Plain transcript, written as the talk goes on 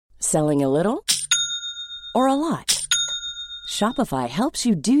Selling a little or a lot? Shopify helps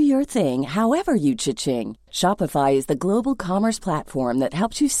you do your thing however you cha-ching. Shopify is the global commerce platform that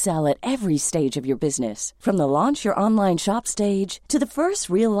helps you sell at every stage of your business. From the launch your online shop stage to the first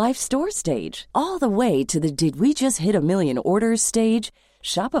real-life store stage, all the way to the did we just hit a million orders stage.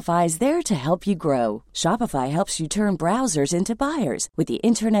 Shopify is there to help you grow. Shopify helps you turn browsers into buyers with the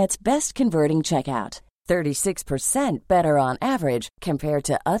internet's best converting checkout. 36% better on average compared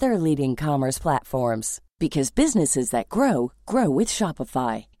to other leading commerce platforms. Because businesses that grow, grow with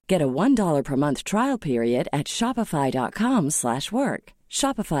Shopify. Get a $1 per month trial period at shopify.com/work.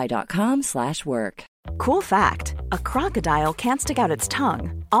 Shopify.com/work. Cool fact, a crocodile can't stick out its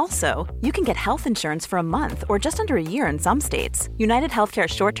tongue. Also, you can get health insurance for a month or just under a year in some states. United Healthcare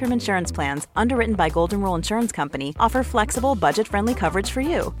short-term insurance plans, underwritten by Golden Rule Insurance Company, offer flexible, budget-friendly coverage for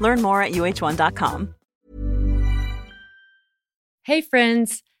you. Learn more at uh1.com. Hey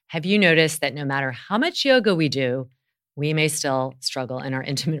friends, have you noticed that no matter how much yoga we do, we may still struggle in our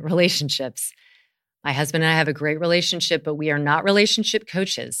intimate relationships? My husband and I have a great relationship, but we are not relationship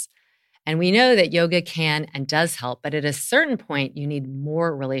coaches. And we know that yoga can and does help, but at a certain point, you need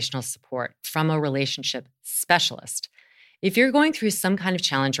more relational support from a relationship specialist. If you're going through some kind of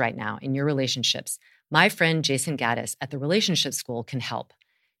challenge right now in your relationships, my friend Jason Gaddis at the Relationship School can help.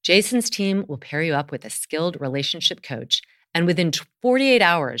 Jason's team will pair you up with a skilled relationship coach, and within 48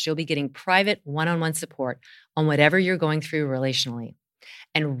 hours, you'll be getting private one-on-one support on whatever you're going through relationally.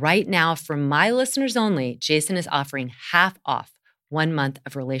 And right now, for my listeners only, Jason is offering half off 1 month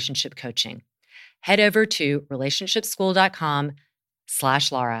of relationship coaching. Head over to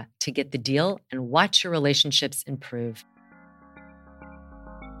relationshipschool.com/Laura to get the deal and watch your relationships improve.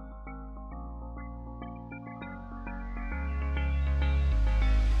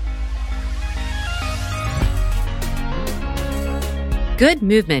 Good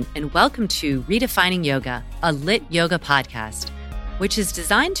movement, and welcome to Redefining Yoga, a lit yoga podcast, which is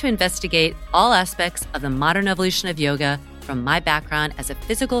designed to investigate all aspects of the modern evolution of yoga from my background as a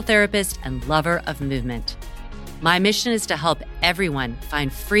physical therapist and lover of movement. My mission is to help everyone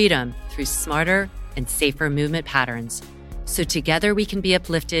find freedom through smarter and safer movement patterns, so together we can be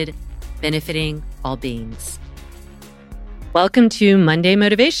uplifted, benefiting all beings. Welcome to Monday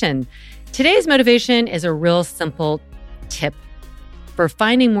Motivation. Today's motivation is a real simple tip for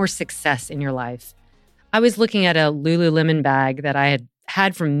finding more success in your life. I was looking at a Lululemon bag that I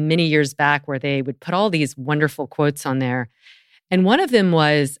had from many years back where they would put all these wonderful quotes on there. And one of them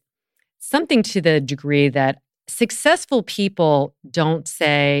was something to the degree that successful people don't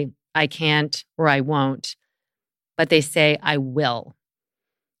say, I can't or I won't, but they say, I will.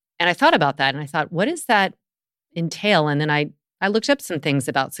 And I thought about that and I thought, what does that entail? And then I looked up some things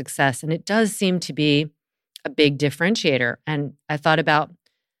about success, and it does seem to be a big differentiator. And I thought about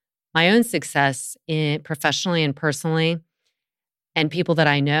my own success professionally and personally, and people that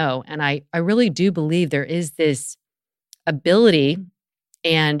I know. And I really do believe there is this ability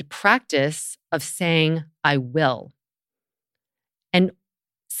and practice of saying, I will. And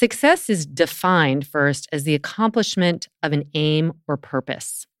success is defined first as the accomplishment of an aim or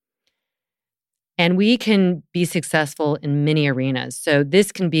purpose. And we can be successful in many arenas. So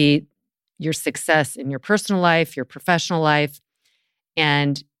this can be your success in your personal life, your professional life.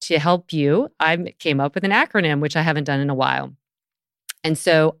 And to help you, I came up with an acronym, which I haven't done in a while. And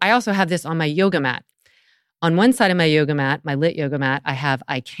so I also have this on my yoga mat. On one side of my yoga mat, my lit yoga mat, I have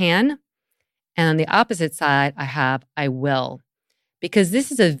I can. And on the opposite side, I have I will. Because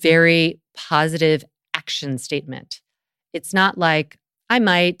this is a very positive action statement. It's not like I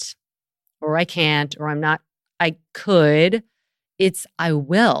might, or I can't, or I'm not, I could. It's I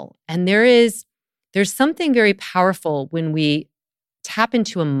will. And there's something very powerful when we tap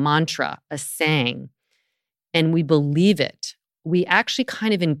into a mantra, a saying, and we believe it. We actually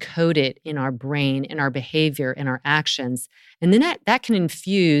kind of encode it in our brain, in our behavior, in our actions. And then that can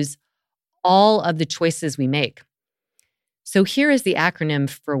infuse all of the choices we make. So here is the acronym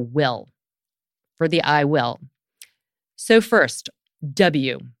for will, for the I will. So first,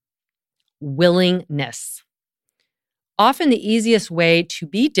 W, willingness. Often the easiest way to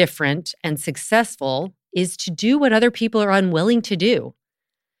be different and successful is to do what other people are unwilling to do.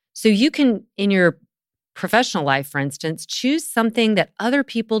 So you can, in your professional life, for instance, choose something that other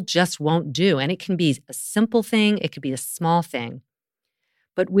people just won't do. And it can be a simple thing, it could be a small thing.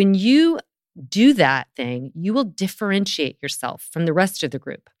 But when you do that thing, you will differentiate yourself from the rest of the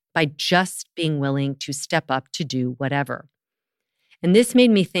group by just being willing to step up to do whatever. And this made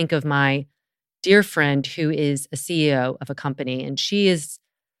me think of my dear friend who is a CEO of a company, and she has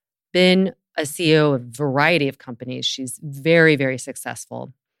been a CEO of a variety of companies. She's very, very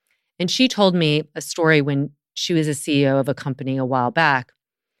successful. And she told me a story when she was a CEO of a company a while back,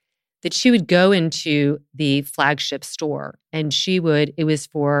 that she would go into the flagship store and it was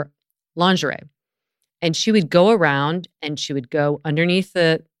for lingerie. And she would go around and she would go underneath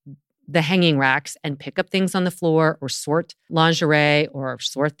the hanging racks and pick up things on the floor or sort lingerie or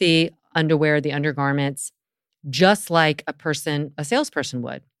sort the underwear, the undergarments, just like a salesperson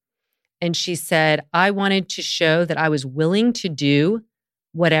would. And she said, I wanted to show that I was willing to do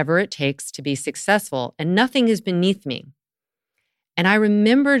whatever it takes to be successful and nothing is beneath me. And I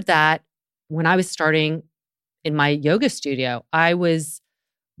remembered that when I was starting in my yoga studio, I was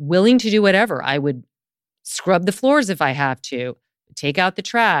willing to do whatever. I would scrub the floors if I have to, take out the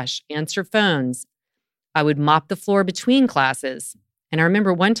trash, answer phones. I would mop the floor between classes. And I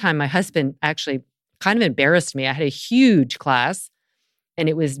remember one time my husband actually kind of embarrassed me. I had a huge class and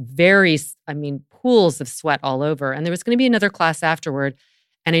it was pools of sweat all over. And there was going to be another class afterward.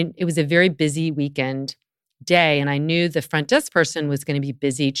 And it was a very busy weekend day. And I knew the front desk person was going to be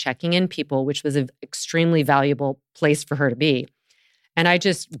busy checking in people, which was an extremely valuable place for her to be. And I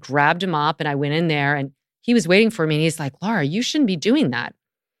just grabbed a mop and I went in there and he was waiting for me. And he's like, Laura, you shouldn't be doing that.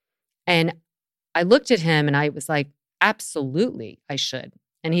 And I looked at him and I was like, absolutely, I should.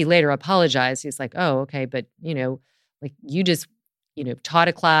 And he later apologized. He's like, oh, okay. But, you just, taught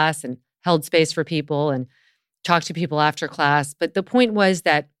a class and held space for people and talked to people after class. But the point was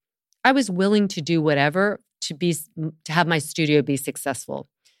that I was willing to do whatever to have my studio be successful,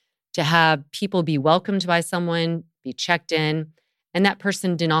 to have people be welcomed by someone, be checked in. And that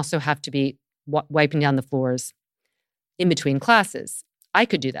person didn't also have to be wiping down the floors in between classes. I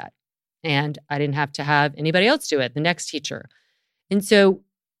could do that. And I didn't have to have anybody else do it, the next teacher. And so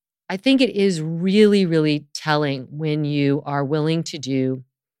I think it is really, really telling when you are willing to do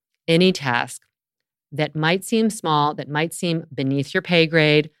any task that might seem small, that might seem beneath your pay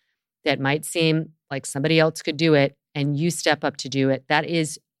grade, that might seem like somebody else could do it, and you step up to do it. That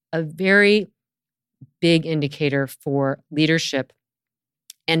is a very big indicator for leadership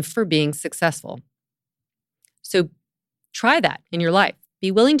and for being successful. So try that in your life.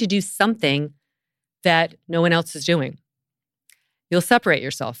 Be willing to do something that no one else is doing. You'll separate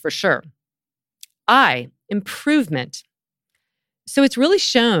yourself for sure. Improvement. So it's really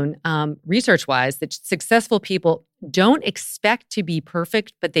shown research-wise that successful people don't expect to be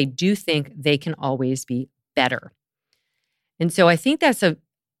perfect, but they do think they can always be better. And so I think that's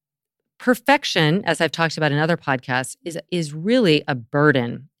perfection, as I've talked about in other podcasts, is really a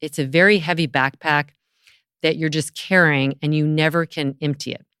burden. It's a very heavy backpack that you're just carrying and you never can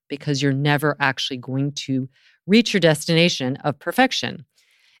empty it because you're never actually going to reach your destination of perfection.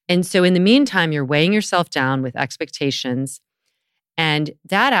 And so in the meantime, you're weighing yourself down with expectations, and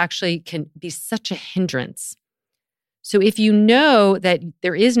that actually can be such a hindrance. So if you know that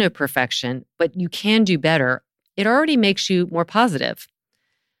there is no perfection, but you can do better, it already makes you more positive.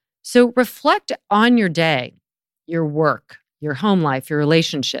 So reflect on your day, your work, your home life, your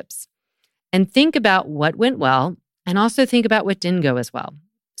relationships, and think about what went well, and also think about what didn't go as well,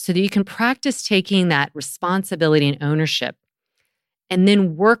 so that you can practice taking that responsibility and ownership, and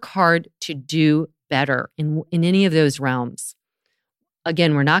then work hard to do better in any of those realms.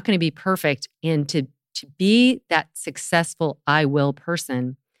 Again, we're not going to be perfect, and to be that successful I will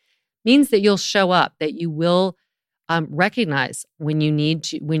person means that you'll show up, that you will recognize when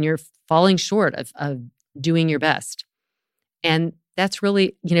you're falling short of doing your best. And that's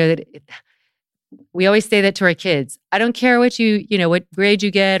really, we always say that to our kids. I don't care what grade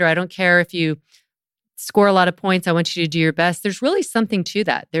you get, or I don't care if you score a lot of points. I want you to do your best. There's really something to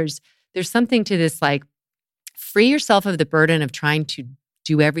that. There's something to this, like, free yourself of the burden of trying to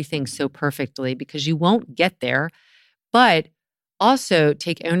do everything so perfectly, because you won't get there, but also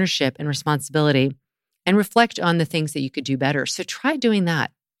take ownership and responsibility and reflect on the things that you could do better. So try doing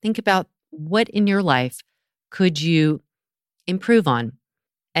that. Think about what in your life could you improve on.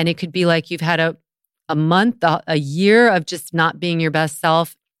 And it could be like you've had a month, a year of just not being your best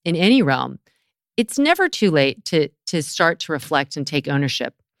self in any realm. It's never too late to start to reflect and take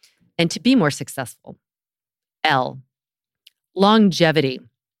ownership and to be more successful. L, longevity.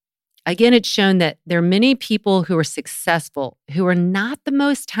 Again, it's shown that there are many people who are successful who are not the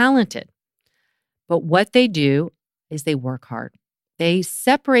most talented, but what they do is they work hard. They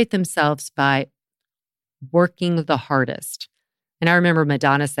separate themselves by working the hardest. And I remember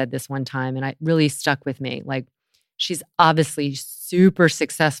Madonna said this one time, and it really stuck with me. Like, she's obviously super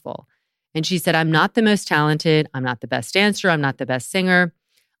successful. And she said, I'm not the most talented. I'm not the best dancer. I'm not the best singer.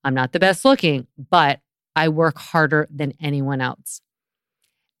 I'm not the best looking, but I work harder than anyone else.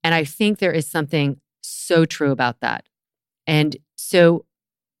 And I think there is something so true about that. And so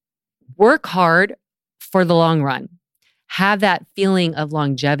work hard for the long run. Have that feeling of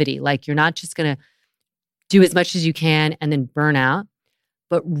longevity. Like you're not just going to do as much as you can and then burn out,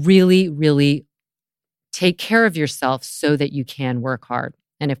 but really, really take care of yourself so that you can work hard.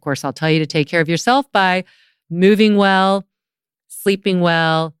 And of course, I'll tell you to take care of yourself by moving well, sleeping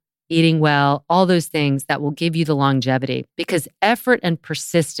well, eating well, all those things that will give you the longevity, because effort and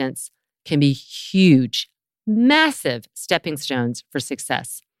persistence can be huge, massive stepping stones for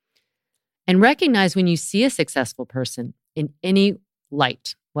success. And recognize when you see a successful person in any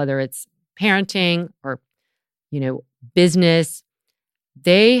light, whether it's parenting or, business,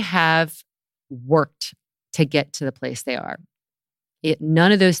 they have worked to get to the place they are.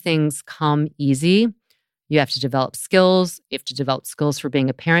 None of those things come easy. You have to develop skills. You have to develop skills for being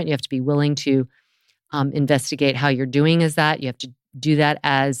a parent. You have to be willing to investigate how you're doing as that. You have to do that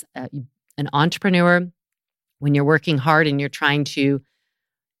as an entrepreneur when you're working hard and you're trying to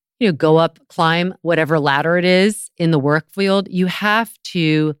go up, climb whatever ladder it is in the work field. You have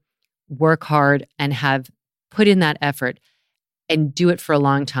to work hard and have put in that effort and do it for a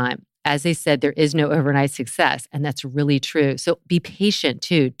long time. As they said, there is no overnight success, and that's really true. So be patient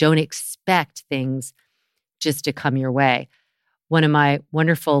too. Don't expect things just to come your way. One of my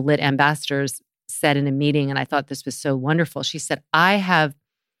wonderful lit ambassadors said in a meeting, and I thought this was so wonderful. She said, I have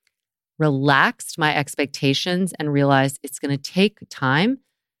relaxed my expectations and realized it's going to take time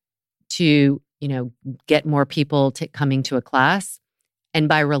to, get more people coming to a class. And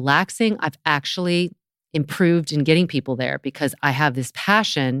by relaxing, I've actually improved in getting people there because I have this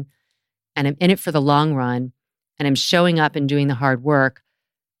passion and I'm in it for the long run and I'm showing up and doing the hard work.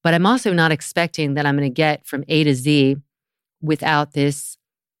 But I'm also not expecting that I'm going to get from A to Z without these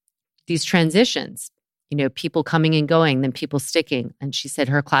transitions, people coming and going, then people sticking. And she said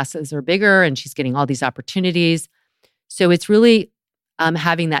her classes are bigger and she's getting all these opportunities. So it's really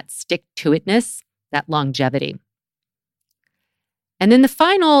having that stick-to-itness, that longevity. And then the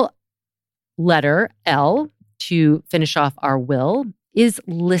final letter, L, to finish off our will, is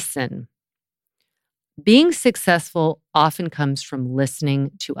listen. Being successful often comes from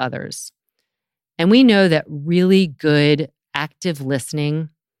listening to others. And we know that really good, active listening,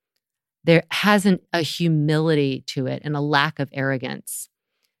 there hasn't a humility to it and a lack of arrogance.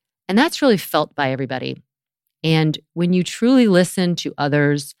 And that's really felt by everybody. And when you truly listen to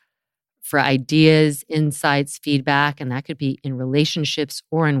others for ideas, insights, feedback, and that could be in relationships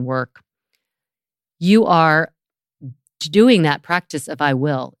or in work, you are doing that practice of I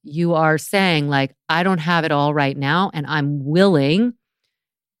will. You are saying like, I don't have it all right now, and I'm willing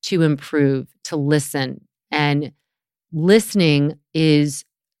to improve, to listen. And listening is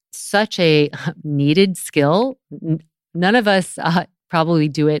such a needed skill. None of us probably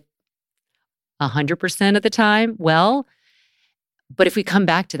do it 100% of the time well. But if we come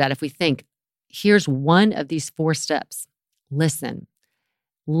back to that, if we think, here's one of these 4 steps, listen.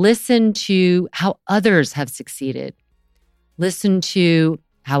 Listen to how others have succeeded. Listen to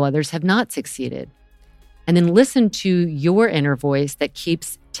how others have not succeeded. And then listen to your inner voice that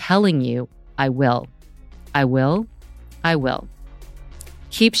keeps telling you, I will, I will, I will.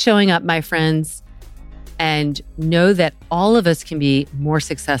 Keep showing up, my friends, and know that all of us can be more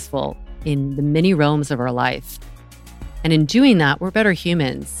successful in the many realms of our life. And in doing that, we're better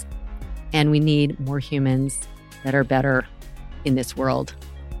humans. And we need more humans that are better in this world.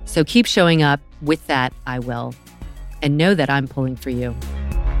 So keep showing up with that, I will. And know that I'm pulling for you.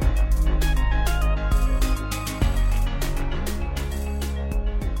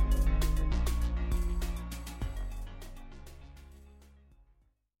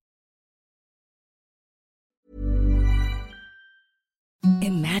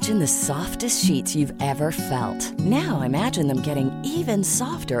 Imagine the softest sheets you've ever felt. Now imagine them getting even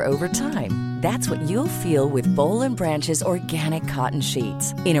softer over time. That's what you'll feel with Boll & Branch's organic cotton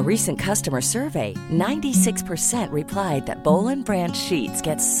sheets. In a recent customer survey, 96% replied that Boll & Branch sheets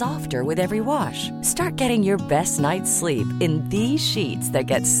get softer with every wash. Start getting your best night's sleep in these sheets that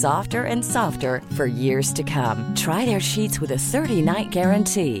get softer and softer for years to come. Try their sheets with a 30-night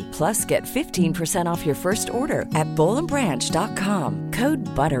guarantee. Plus, get 15% off your first order at bollandbranch.com. Code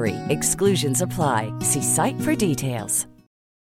BUTTERY. Exclusions apply. See site for details.